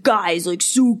believe this guy is like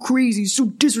so crazy, so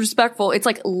disrespectful. It's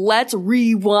like, let's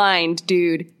rewind,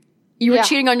 dude. You were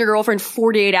cheating on your girlfriend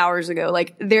 48 hours ago.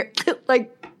 Like they're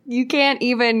like, you can't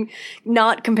even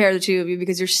not compare the two of you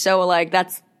because you're so alike.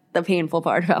 That's the painful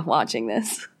part about watching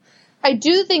this. I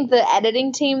do think the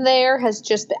editing team there has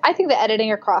just been, I think the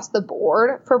editing across the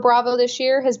board for Bravo this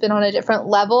year has been on a different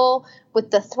level with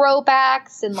the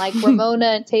throwbacks and like Ramona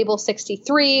and Table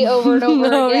 63 over and over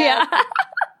again. Yeah.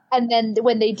 And then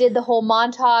when they did the whole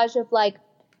montage of like,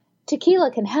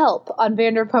 tequila can help on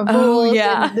Vanderpump Rules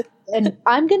and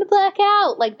I'm going to black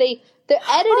out. Like the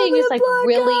editing is like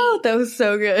really, out. That was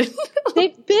so good.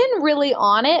 They've been really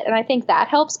on it. And I think that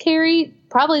helps carry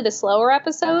probably the slower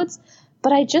episodes.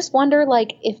 But I just wonder,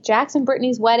 like, if Jax and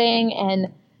Brittany's wedding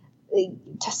and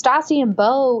Stassi and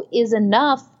Beau is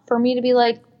enough for me to be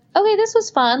like, okay, this was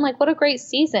fun. Like, what a great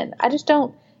season.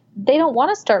 They don't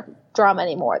want to start drama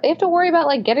anymore. They have to worry about,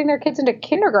 like, getting their kids into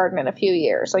kindergarten in a few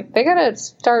years. Like, they got to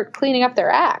start cleaning up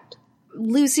their act.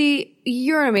 Lucy,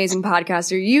 you're an amazing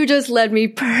podcaster. You just led me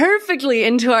perfectly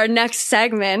into our next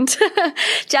segment.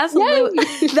 Jeff,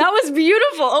 that was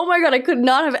beautiful. Oh my God, I could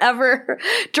not have ever.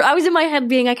 I was in my head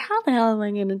being like, how the hell am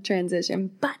I going to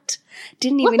transition? But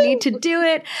didn't even need to do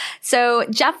it. So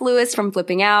Jeff Lewis from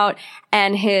Flipping Out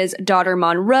and his daughter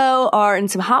Monroe are in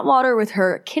some hot water with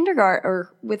her kindergarten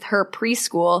or with her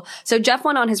preschool. So Jeff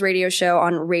went on his radio show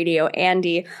on Radio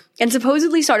Andy and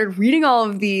supposedly started reading all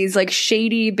of these like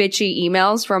shady, bitchy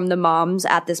emails from the moms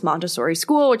at this Montessori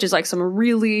school, which is like some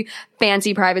really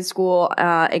fancy private school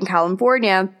in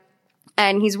California.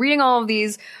 And he's reading all of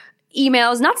these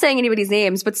emails, not saying anybody's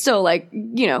names, but still like,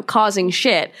 causing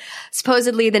shit.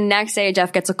 Supposedly the next day,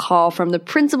 Jeff gets a call from the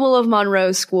principal of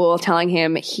Monroe School telling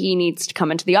him he needs to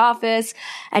come into the office.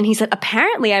 And he said,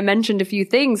 apparently I mentioned a few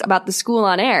things about the school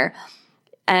on air.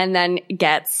 and then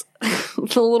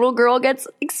the little girl gets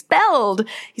expelled.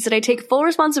 He said, I take full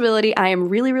responsibility. I am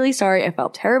really, really sorry. I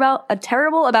felt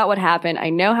terrible about what happened. I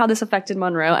know how this affected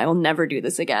Monroe. I will never do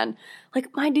this again.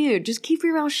 Like, my dude, just keep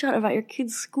your mouth shut about your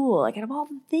kid's school. Like, out of all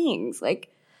the things, like.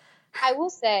 I will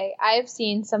say, I have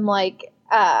seen some like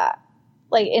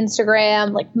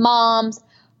Instagram, like moms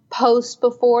post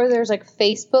before. There's like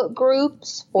Facebook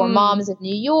groups for moms in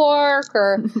New York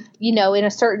or, in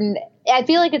a certain, I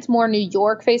feel like it's more New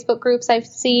York Facebook groups I've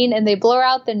seen, and they blur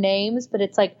out the names, but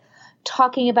it's like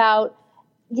talking about,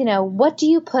 what do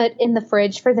you put in the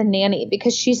fridge for the nanny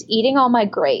because she's eating all my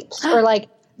grapes or like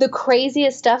the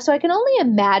craziest stuff. So I can only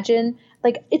imagine,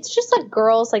 like, it's just like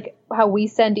girls, like how we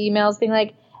send emails being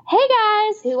like, hey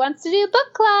guys, who wants to do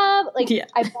book club? Like, yeah.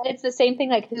 I bet it's the same thing,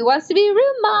 like, who wants to be a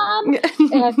room mom?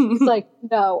 And he's like,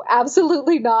 no,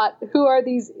 absolutely not. Who are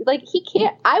these? Like, he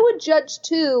can't. I would judge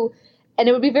too, and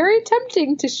it would be very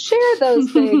tempting to share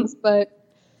those things. But,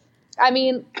 I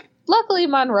mean, luckily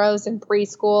Monroe's in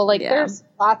preschool. Like, there's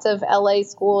lots of LA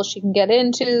schools she can get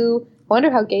into.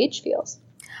 Wonder how Gage feels.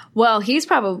 Well, he's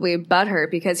probably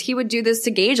butthurt because he would do this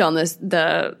to Gage on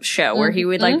the show where he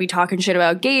would like be talking shit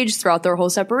about Gage throughout their whole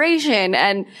separation.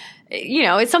 And,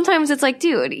 sometimes it's like,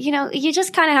 dude, you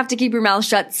just kind of have to keep your mouth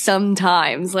shut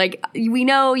sometimes. Like, we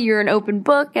know you're an open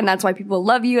book and that's why people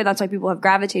love you and that's why people have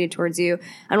gravitated towards you.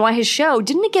 And why his show,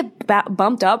 didn't it get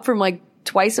bumped up from like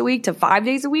twice a week to 5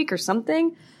 days a week or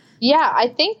something? Yeah, I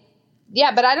think.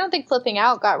 Yeah, but I don't think Flipping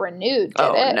Out got renewed,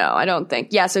 did it? No, I don't think.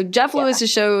 Yeah, so Jeff Lewis's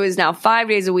show is now 5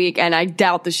 days a week, and I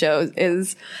doubt the show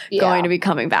is going to be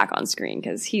coming back on screen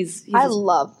because he's I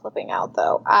love Flipping Out,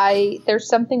 though. There's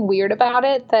something weird about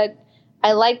it that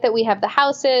I like that we have the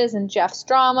houses and Jeff's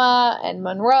drama and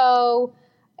Monroe,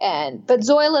 but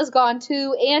Zoila's gone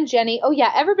too, and Jenny. Oh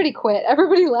yeah, everybody quit.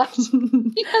 Everybody left.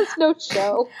 He has no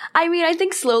show. I mean, I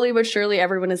think slowly but surely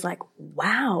everyone is like,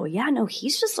 wow, yeah, no,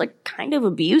 he's just like kind of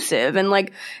abusive. And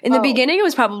like in the beginning, it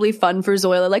was probably fun for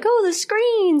Zoila, like, oh, the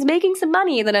screen's making some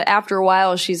money. And then after a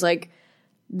while, she's like,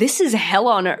 this is hell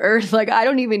on earth. Like, I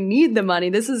don't even need the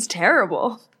money. This is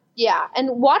terrible. Yeah,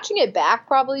 and watching it back,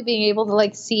 probably being able to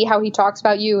like see how he talks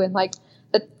about you and like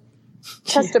the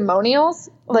testimonials,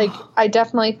 like I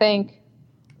definitely think,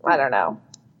 I don't know,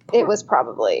 it was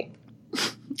probably.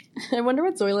 I wonder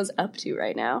what Zoila's up to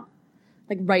right now,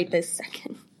 like right this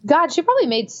second. God, she probably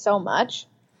made so much.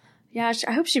 Yeah,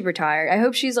 I hope she retired. I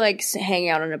hope she's like hanging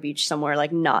out on a beach somewhere,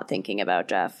 like not thinking about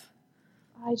Jeff.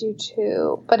 I do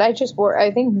too, but I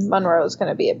think Monroe's going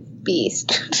to be a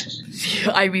beast.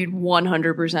 I mean,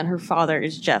 100%. Her father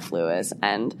is Jeff Lewis,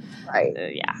 and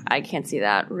right. I can't see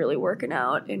that really working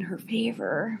out in her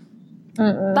favor.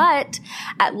 But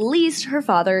at least her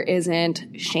father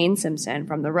isn't Shane Simpson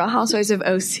from the Real Housewives of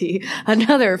OC.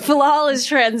 Another flawless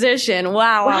transition.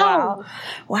 Wow,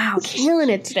 killing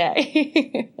it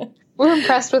today. We're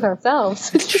impressed with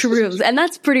ourselves. True, and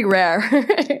that's pretty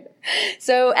rare.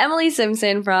 So Emily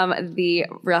Simpson from the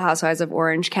Real Housewives of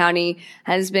Orange County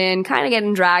has been kind of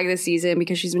getting dragged this season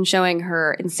because she's been showing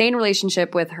her insane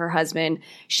relationship with her husband,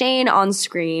 Shane, on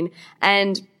screen.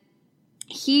 And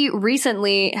he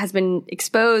recently has been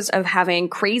exposed of having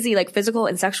crazy, like, physical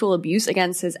and sexual abuse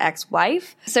against his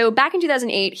ex-wife. So back in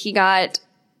 2008, he got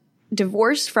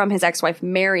divorced from his ex-wife,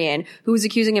 Marion, who was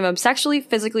accusing him of sexually,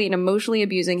 physically, and emotionally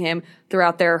abusing him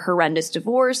throughout their horrendous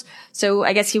divorce. So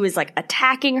I guess he was, like,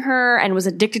 attacking her and was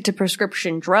addicted to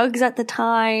prescription drugs at the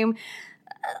time.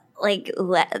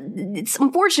 It's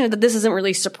unfortunate that this isn't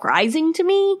really surprising to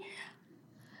me.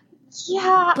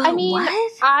 Yeah, but I mean, what?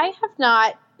 I have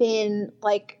not been,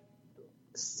 like,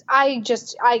 it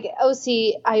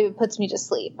puts me to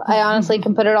sleep. I honestly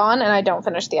can put it on and I don't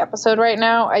finish the episode right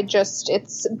now.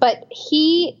 But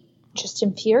he just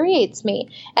infuriates me.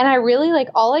 And I really, like,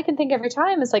 all I can think every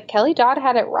time is, like, Kelly Dodd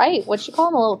had it right. What'd she call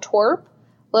him? A little twerp?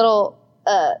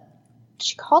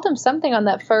 She called him something on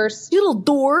that first. You little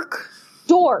dork.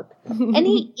 And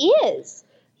he is.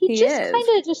 He just kind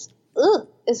of just,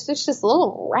 it's just this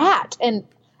little rat. And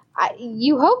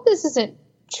you hope this isn't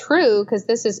true because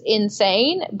this is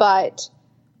insane, but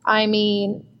I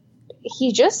mean,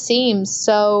 he just seems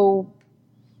so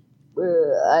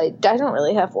I don't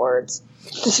really have words.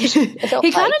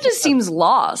 He kind of just seems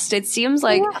lost. It seems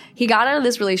like he got out of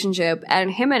this relationship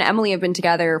and him and Emily have been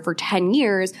together for 10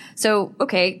 years. So,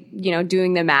 okay,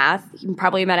 doing the math, he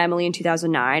probably met Emily in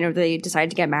 2009 or they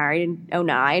decided to get married in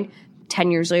 2009.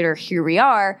 10 years later, here we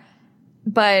are.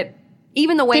 But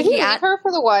even the way Did he leave her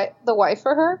for the wife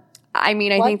for her? I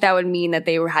mean, I think that would mean that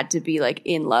they had to be, like,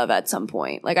 in love at some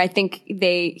point. Like, I think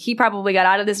he probably got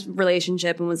out of this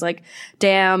relationship and was like,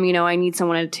 damn, I need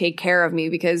someone to take care of me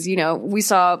because, we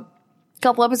saw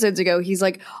couple episodes ago, he's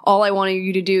like, all I wanted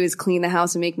you to do is clean the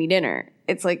house and make me dinner.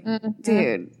 It's like,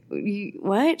 dude,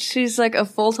 what? She's like a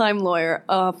full-time lawyer,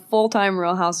 a full-time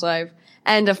Real Housewife,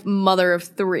 and a mother of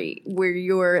 3, where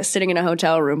you're sitting in a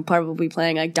hotel room, probably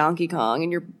playing like Donkey Kong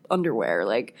in your underwear,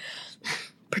 like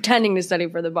pretending to study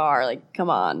for the bar. Like, come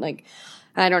on. Like,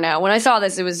 I don't know. When I saw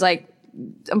this, it was like,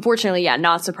 unfortunately, yeah,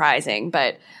 not surprising,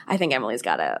 but I think Emily's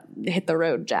got to hit the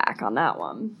road jack on that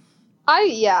one.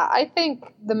 I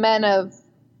think the men of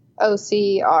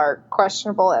OC are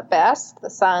questionable at best, the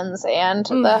sons and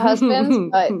the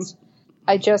husbands, but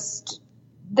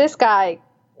this guy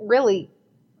really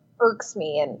irks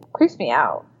me and creeps me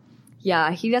out.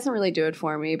 Yeah, he doesn't really do it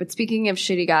for me. But speaking of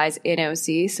shitty guys in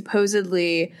OC,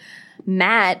 supposedly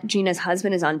Matt, Gina's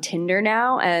husband, is on Tinder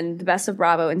now, and the Best of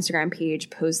Bravo Instagram page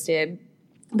posted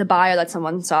the bio that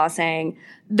someone saw saying,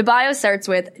 the bio starts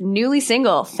with, newly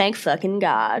single, thank fucking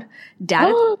God.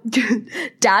 Dad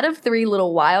of 3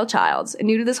 little wild childs,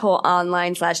 new to this whole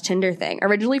online/Tinder thing.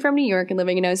 Originally from New York and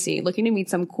living in OC, looking to meet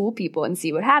some cool people and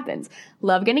see what happens.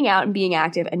 Love getting out and being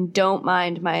active and don't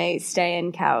mind my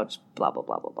stay-in couch, blah, blah,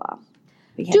 blah, blah, blah.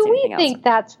 Do we think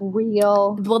that's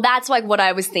real? Well, that's like what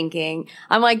I was thinking.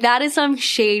 I'm like, that is some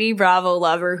shady Bravo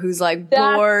lover who's like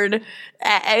bored.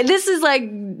 This is like,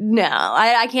 no,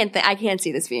 I can't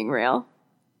see this being real.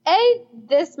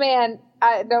 This man,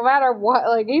 no matter what,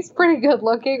 like, he's pretty good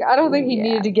looking. I don't think he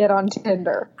needed to get on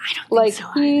Tinder. I don't think so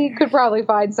either. He could probably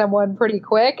find someone pretty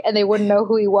quick and they wouldn't know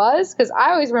who he was, because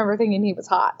I always remember thinking he was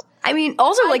hot. I mean,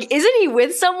 also, like, isn't he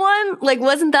with someone? Like,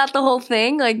 wasn't that the whole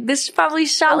thing? Like, this probably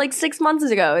shot like 6 months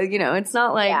ago. You know, it's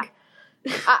not like.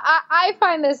 Yeah. I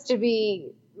find this to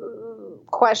be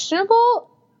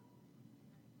questionable.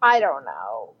 I don't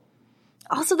know.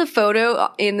 Also, the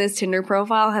photo in this Tinder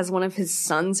profile has one of his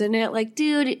sons in it. Like,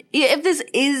 dude, if this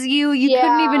is you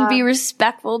couldn't even be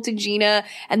respectful to Gina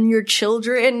and your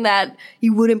children, that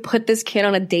you wouldn't put this kid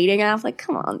on a dating app. Like,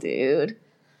 come on, dude.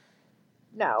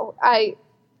 No,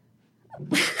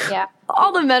 yeah.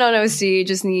 All the men on OC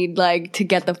just need, like, to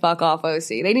get the fuck off OC.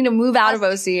 They need to move out of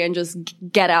OC and just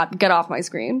get off my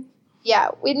screen. Yeah,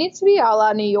 it needs to be a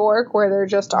la New York, where there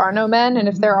just are no men, and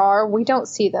if there are, we don't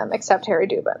see them except Harry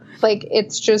Dubin. Like,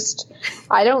 it's just,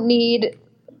 I don't need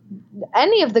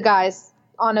any of the guys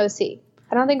on OC.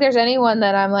 I don't think there's anyone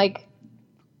that I'm like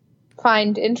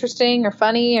find interesting or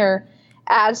funny or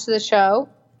adds to the show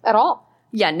at all.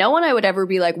 Yeah, no one I would ever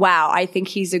be like, wow, I think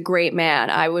he's a great man.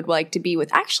 I would like to be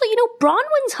with. Actually, you know,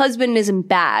 Bronwyn's husband isn't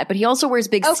bad, but he also wears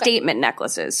big statement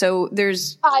necklaces. So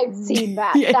there's. I've seen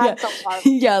that. That's a lot.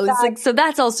 Yeah, so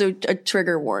that's also a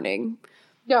trigger warning.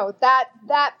 No, that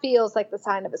feels like the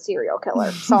sign of a serial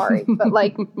killer. Sorry. But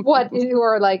like,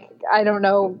 or like, I don't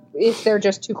know if they're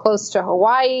just too close to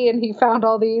Hawaii and he found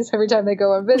all these every time they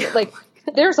go and visit. Like,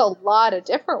 there's a lot of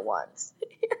different ones.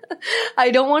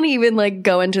 I don't want to even like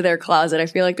go into their closet. I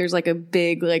feel like there's like a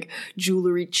big like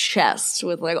jewelry chest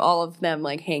with like all of them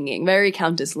like hanging. Very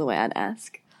Countess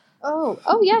Luann-esque.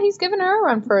 Oh yeah, he's giving her a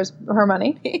run for her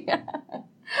money. Yeah.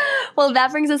 Well,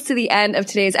 that brings us to the end of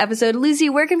today's episode. Lucy,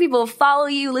 where can people follow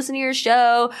you, listen to your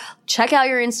show, check out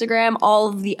your Instagram, all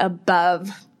of the above?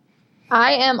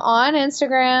 I am on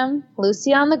Instagram,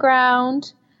 Lucy on the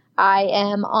Ground. I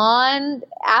am on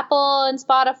Apple and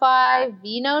Spotify,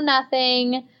 Vino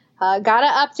Nothing. Gotta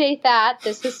update that.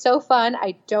 This is so fun.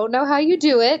 I don't know how you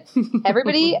do it.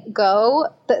 Everybody go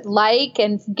like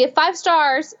and give 5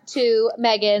 stars to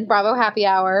Megan, Bravo Happy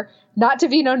Hour, not to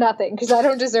Vino Nothing, because I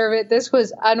don't deserve it. This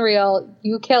was unreal.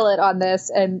 You kill it on this,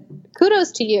 and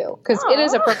kudos to you, because it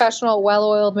is a professional,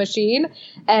 well-oiled machine,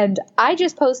 and I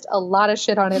just post a lot of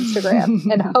shit on Instagram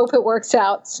and hope it works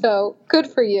out, so good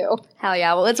for you. Hell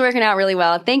yeah. Well, it's working out really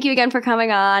well. Thank you again for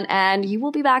coming on, and you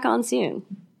will be back on soon.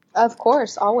 Of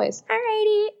course, always.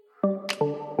 Alrighty.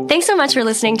 Thanks so much for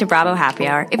listening to Bravo Happy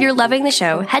Hour. If you're loving the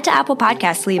show, head to Apple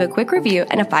Podcasts to leave a quick review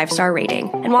and a 5-star rating.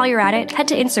 And while you're at it, head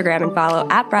to Instagram and follow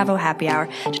 @Bravo Happy Hour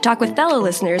to talk with fellow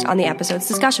listeners on the episode's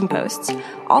discussion posts.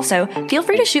 Also, feel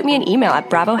free to shoot me an email at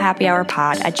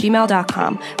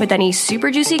bravohappyhourpod@gmail.com with any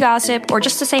super juicy gossip or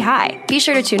just to say hi. Be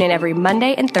sure to tune in every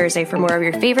Monday and Thursday for more of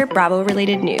your favorite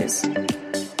Bravo-related news.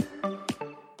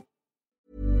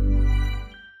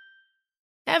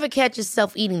 Ever catch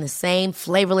yourself eating the same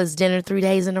flavorless dinner 3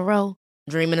 days in a row?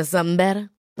 Dreaming of something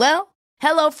better? Well,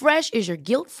 HelloFresh is your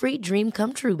guilt-free dream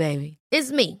come true, baby.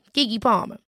 It's me, Keke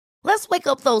Palmer. Let's wake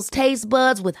up those taste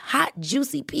buds with hot,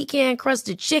 juicy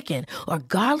pecan-crusted chicken or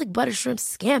garlic butter shrimp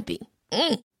scampi.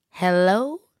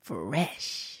 Hello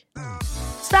Fresh.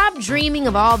 Stop dreaming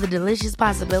of all the delicious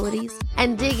possibilities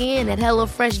and dig in at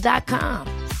HelloFresh.com.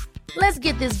 Let's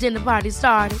get this dinner party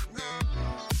started.